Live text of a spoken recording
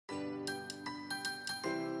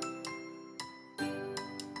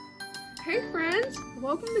Hey friends,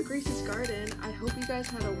 welcome to Grace's Garden. I hope you guys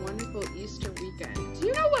had a wonderful Easter weekend. Do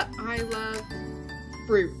you know what I love?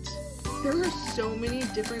 Fruit. There are so many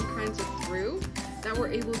different kinds of fruit that we're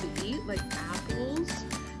able to eat, like apples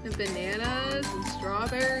and bananas and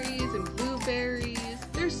strawberries and blueberries.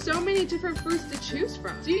 There's so many different fruits to choose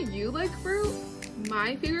from. Do you like fruit?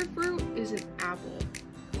 My favorite fruit is an apple.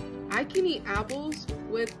 I can eat apples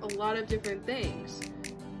with a lot of different things.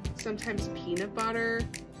 Sometimes peanut butter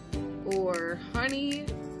or honey,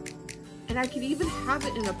 and I could even have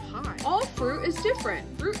it in a pie. All fruit is different.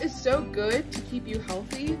 Fruit is so good to keep you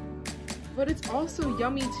healthy, but it's also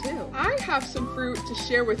yummy too. I have some fruit to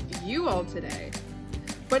share with you all today,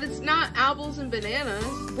 but it's not apples and bananas.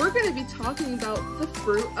 We're gonna be talking about the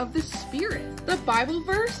fruit of the Spirit. The Bible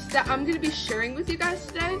verse that I'm gonna be sharing with you guys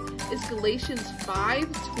today is Galatians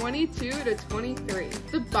 5:22-23.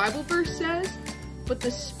 The Bible verse says, "But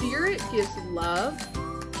the Spirit gives love,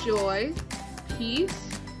 joy, peace,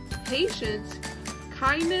 patience,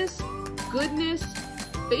 kindness, goodness,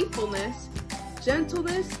 faithfulness,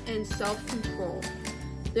 gentleness, and self-control.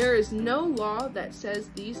 There is no law that says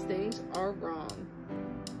these things are wrong."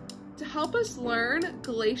 To help us learn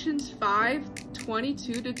Galatians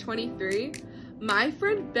 5:22-23, my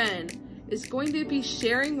friend Ben is going to be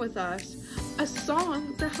sharing with us a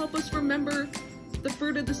song to help us remember the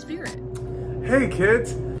fruit of the Spirit. Hey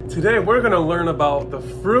kids, today we're going to learn about the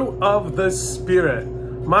fruit of the Spirit.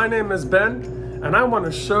 My name is Ben, and I want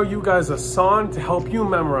to show you guys a song to help you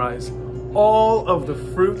memorize all of the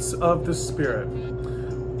fruits of the Spirit.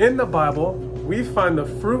 In the Bible, we find the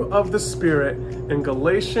fruit of the Spirit in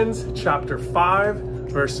Galatians chapter 5,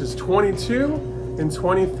 verses 22 and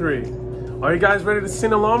 23. Are you guys ready to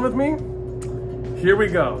sing along with me? Here we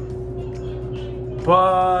go.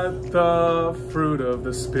 But the fruit of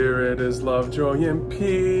the Spirit is love, joy, and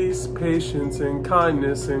peace, patience, and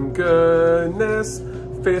kindness, and goodness,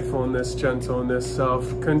 faithfulness, gentleness,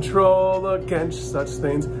 self-control. Against such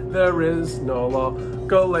things there is no law.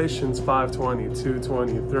 Galatians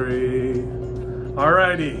 5:22-23.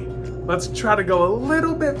 Alrighty, let's try to go a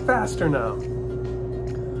little bit faster now.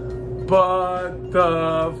 But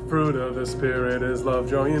the fruit of the Spirit is love,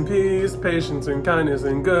 joy, and peace, patience, and kindness,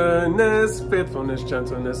 and goodness, faithfulness,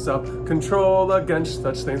 gentleness, self-control. Against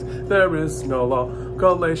such things there is no law.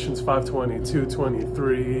 Galatians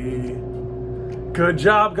 5:22-23. Good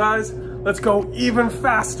job, guys. Let's go even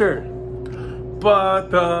faster. But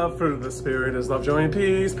the fruit of the Spirit is love, joy, and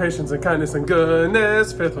peace, patience, and kindness, and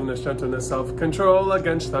goodness, faithfulness, gentleness, self-control.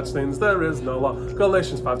 Against such things there is no law.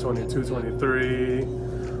 Galatians 5:22-23.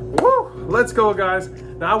 Woo! Let's go, guys.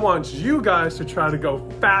 Now I want you guys to try to go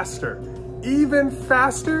faster, even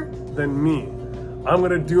faster than me. I'm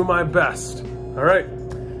gonna do my best. All right,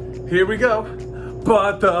 here we go.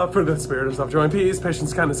 But the fruit of the Spirit is love, joy, and peace,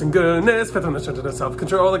 patience, kindness, and goodness, faithfulness, gentleness,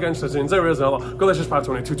 self-control. Against such things there is no law. Galatians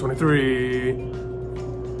 5:22-23.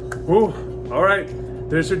 Woo! All right,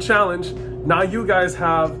 there's your challenge. Now you guys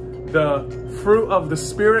have the fruit of the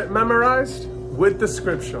Spirit memorized with the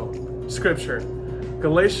scripture.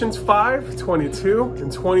 Galatians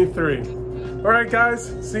 5:22-23. All right,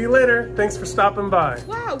 guys, see you later. Thanks for stopping by.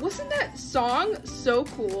 Wow, wasn't that song so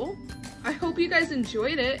cool? I hope you guys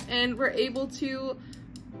enjoyed it and were able to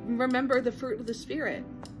remember the fruit of the Spirit.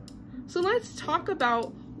 So let's talk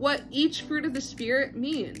about what each fruit of the Spirit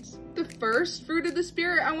means. The first fruit of the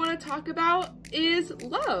Spirit I want to talk about is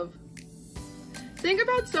love. Think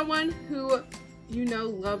about someone who you know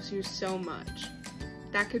loves you so much.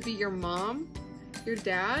 That could be your mom, your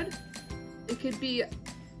dad. It could be a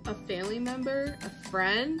family member, a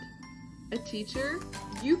friend, a teacher.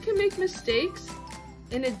 You can make mistakes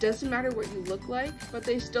and it doesn't matter what you look like, but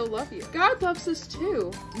they still love you. God loves us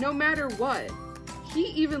too, no matter what. He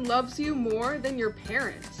even loves you more than your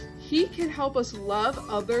parents. He can help us love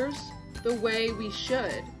others the way we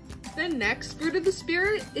should. The next fruit of the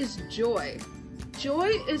Spirit is joy.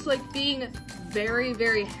 Joy is like being very,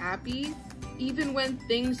 very happy even when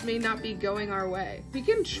things may not be going our way. We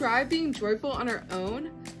can try being joyful on our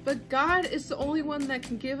own, but God is the only one that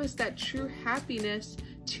can give us that true happiness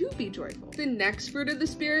to be joyful. The next fruit of the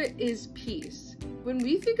Spirit is peace. When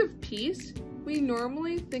we think of peace, we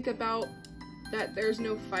normally think about that there's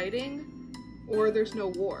no fighting or there's no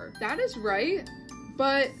war. That is right,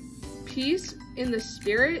 but peace in the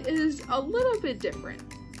Spirit is a little bit different.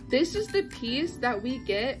 This is the peace that we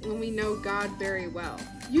get when we know God very well.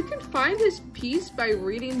 You can find His peace by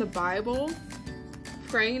reading the Bible,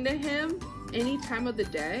 praying to Him any time of the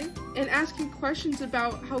day, and asking questions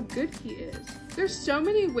about how good He is. There's so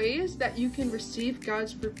many ways that you can receive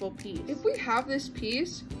God's fruitful peace. If we have this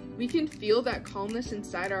peace, we can feel that calmness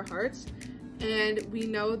inside our hearts and we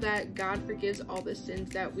know that God forgives all the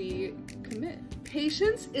sins that we commit.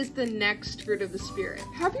 Patience is the next fruit of the Spirit.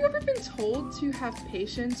 Have you ever been told to have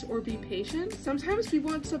patience or be patient? Sometimes we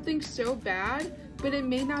want something so bad, but it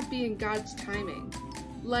may not be in God's timing.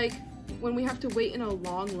 Like when we have to wait in a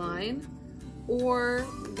long line, or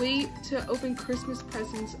wait to open Christmas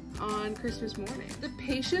presents on Christmas morning. The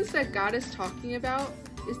patience that God is talking about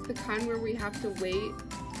is the kind where we have to wait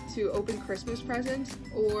to open Christmas presents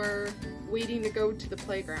or waiting to go to the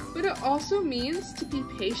playground. But it also means to be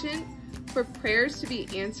patient for prayers to be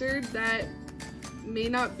answered that may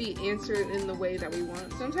not be answered in the way that we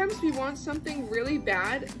want. Sometimes we want something really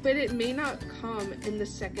bad, but it may not come in the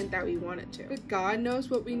second that we want it to. But God knows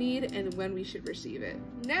what we need and when we should receive it.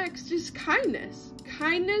 Next is kindness.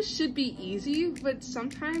 Kindness should be easy, but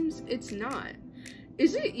sometimes it's not.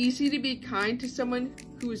 Is it easy to be kind to someone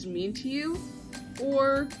who is mean to you,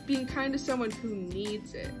 or being kind to someone who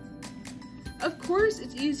needs it? Of course,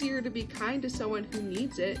 it's easier to be kind to someone who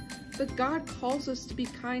needs it, but God calls us to be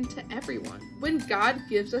kind to everyone. When God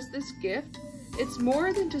gives us this gift, it's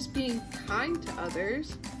more than just being kind to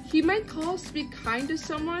others. He might call us to be kind to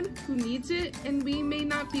someone who needs it, and we may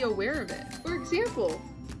not be aware of it. For example,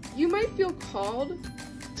 you might feel called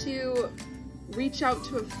to reach out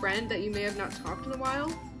to a friend that you may have not talked in a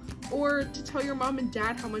while, or to tell your mom and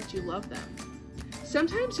dad how much you love them.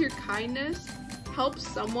 Sometimes your kindness helps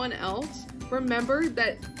someone else remember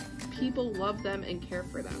that people love them and care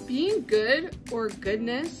for them. Being good or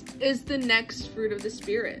goodness is the next fruit of the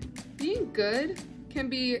Spirit. Being good can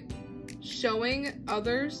be showing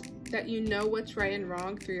others that you know what's right and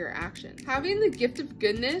wrong through your actions. Having the gift of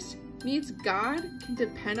goodness means God can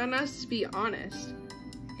depend on us to be honest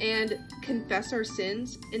and confess our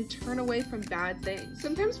sins and turn away from bad things.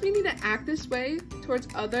 Sometimes we need to act this way towards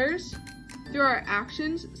others through our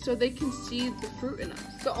actions so they can see the fruit in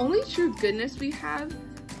us. The only true goodness we have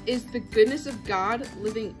is the goodness of God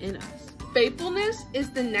living in us. Faithfulness is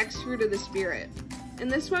the next fruit of the Spirit,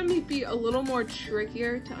 and this one may be a little more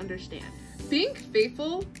trickier to understand. Being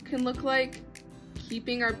faithful can look like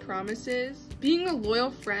keeping our promises, being a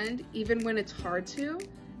loyal friend even when it's hard to,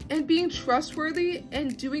 and being trustworthy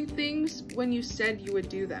and doing things when you said you would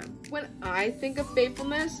do them. When I think of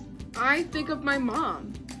faithfulness, I think of my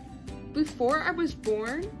mom. Before I was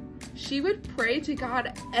born, she would pray to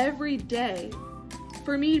God every day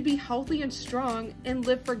for me to be healthy and strong and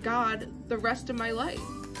live for God the rest of my life.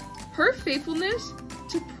 Her faithfulness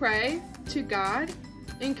to pray to God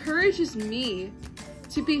encourages me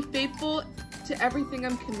to be faithful to everything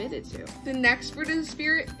I'm committed to. The next fruit of the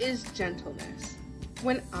Spirit is gentleness.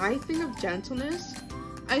 When I think of gentleness,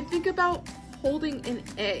 I think about holding an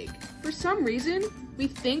egg. For some reason, we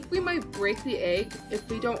think we might break the egg if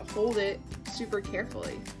we don't hold it super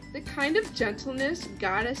carefully. The kind of gentleness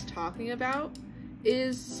God is talking about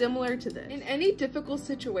is similar to this. In any difficult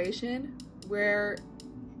situation where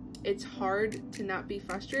it's hard to not be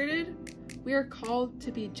frustrated, we are called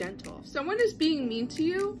to be gentle. If someone is being mean to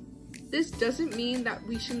you, this doesn't mean that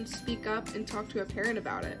we shouldn't speak up and talk to a parent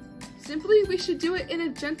about it. Simply, we should do it in a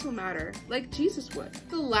gentle manner, like Jesus would.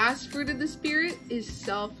 The last fruit of the Spirit is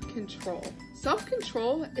self-control.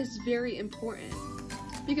 Self-control is very important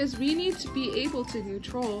because we need to be able to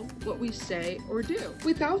control what we say or do.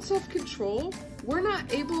 Without self-control, we're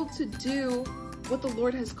not able to do what the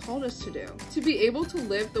Lord has called us to do. To be able to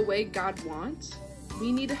live the way God wants,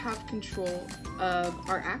 we need to have control of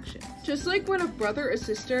our actions. Just like when a brother or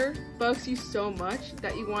sister bugs you so much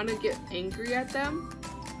that you want to get angry at them,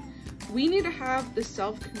 we need to have the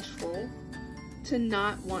self-control to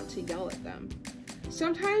not want to yell at them.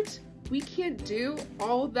 Sometimes we can't do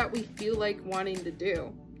all that we feel like wanting to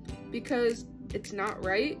do because it's not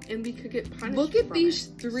right and we could get punished. Look at these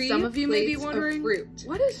three. Some of you may be wondering, fruit.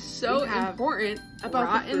 What is so important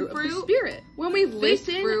about the fruit of the Spirit? When we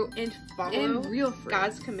listen fruit and follow real fruit,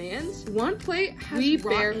 God's commands, one plate has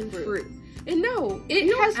rotten fruit. And no,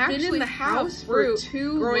 it has been in the house for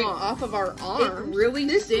too growing long. Off of our arms. It really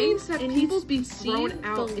stinks that people be thrown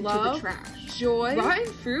out into the trash. Joy,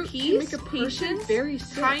 rotten fruit, peace, make a patient very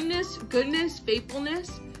sick. Kindness, goodness,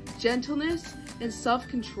 faithfulness, gentleness, and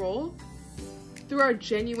self-control through our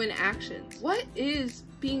genuine actions. What is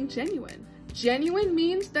being genuine? Genuine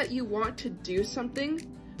means that you want to do something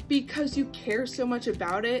because you care so much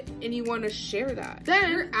about it and you want to share that.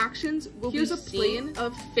 Then your actions will be seen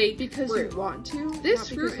of fake because fruit. You want to. This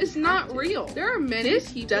fruit is not real. There are many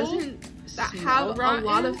people that have a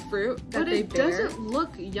lot of fruit that they bear. But it doesn't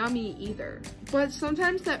look yummy either. But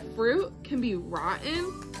sometimes that fruit can be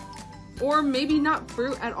rotten or maybe not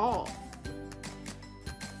fruit at all.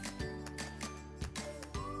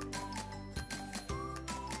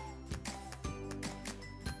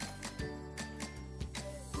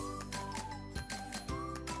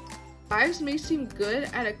 lives may seem good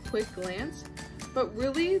at a quick glance, but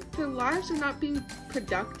really their lives are not being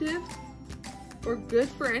productive or good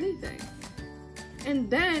for anything.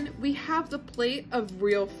 And then we have the plate of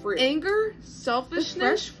real fruit. Anger,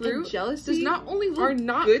 selfishness, fruit, and jealousy does not only look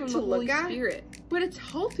good from the Holy Spirit, but it's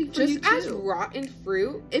healthy for you too. Just as rotten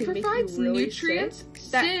fruit, it provides nutrients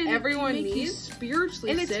that everyone needs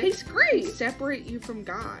spiritually, and it tastes great. Separate you from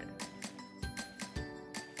God.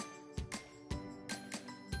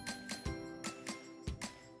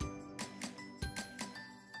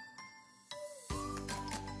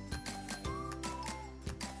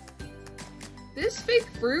 This fake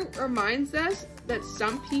fruit reminds us that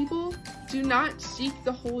some people do not seek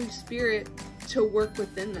the Holy Spirit to work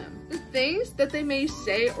within them. The things that they may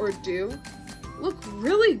say or do look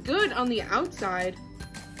really good on the outside,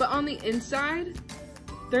 but on the inside,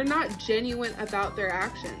 they're not genuine about their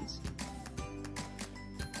actions.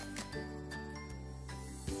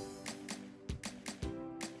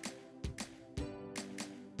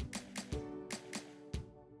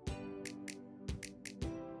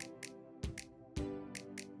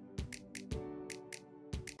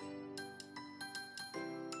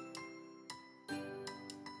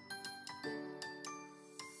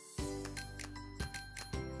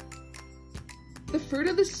 The fruit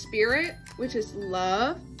of the Spirit, which is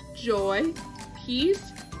love, joy,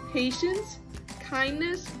 peace, patience,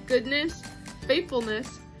 kindness, goodness,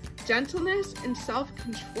 faithfulness, gentleness, and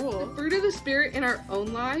self-control. The fruit of the Spirit in our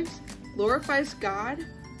own lives glorifies God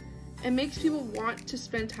and makes people want to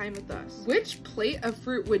spend time with us. Which plate of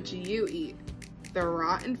fruit would you eat? The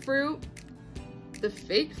rotten fruit, the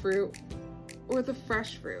fake fruit, or the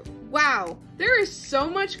fresh fruit? Wow, there is so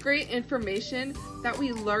much great information that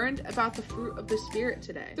we learned about the fruit of the Spirit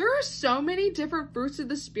today. There are so many different fruits of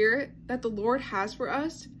the Spirit that the Lord has for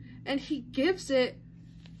us, and He gives it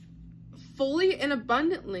fully and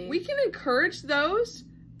abundantly. We can encourage those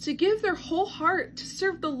to give their whole heart to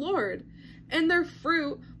serve the Lord, and their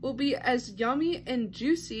fruit will be as yummy and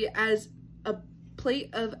juicy as a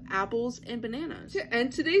plate of apples and bananas. To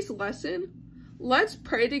end today's lesson, let's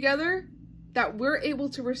pray together that we're able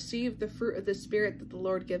to receive the fruit of the Spirit that the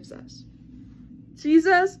Lord gives us.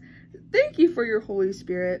 Jesus, thank you for your Holy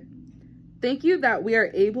Spirit. Thank you that we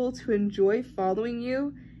are able to enjoy following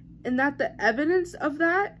you, and that the evidence of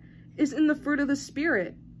that is in the fruit of the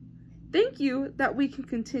Spirit. Thank you that we can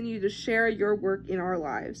continue to share your work in our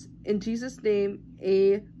lives. In Jesus' name,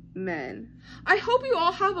 amen. I hope you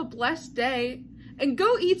all have a blessed day, and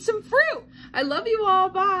go eat some fruit. I love you all.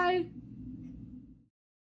 Bye.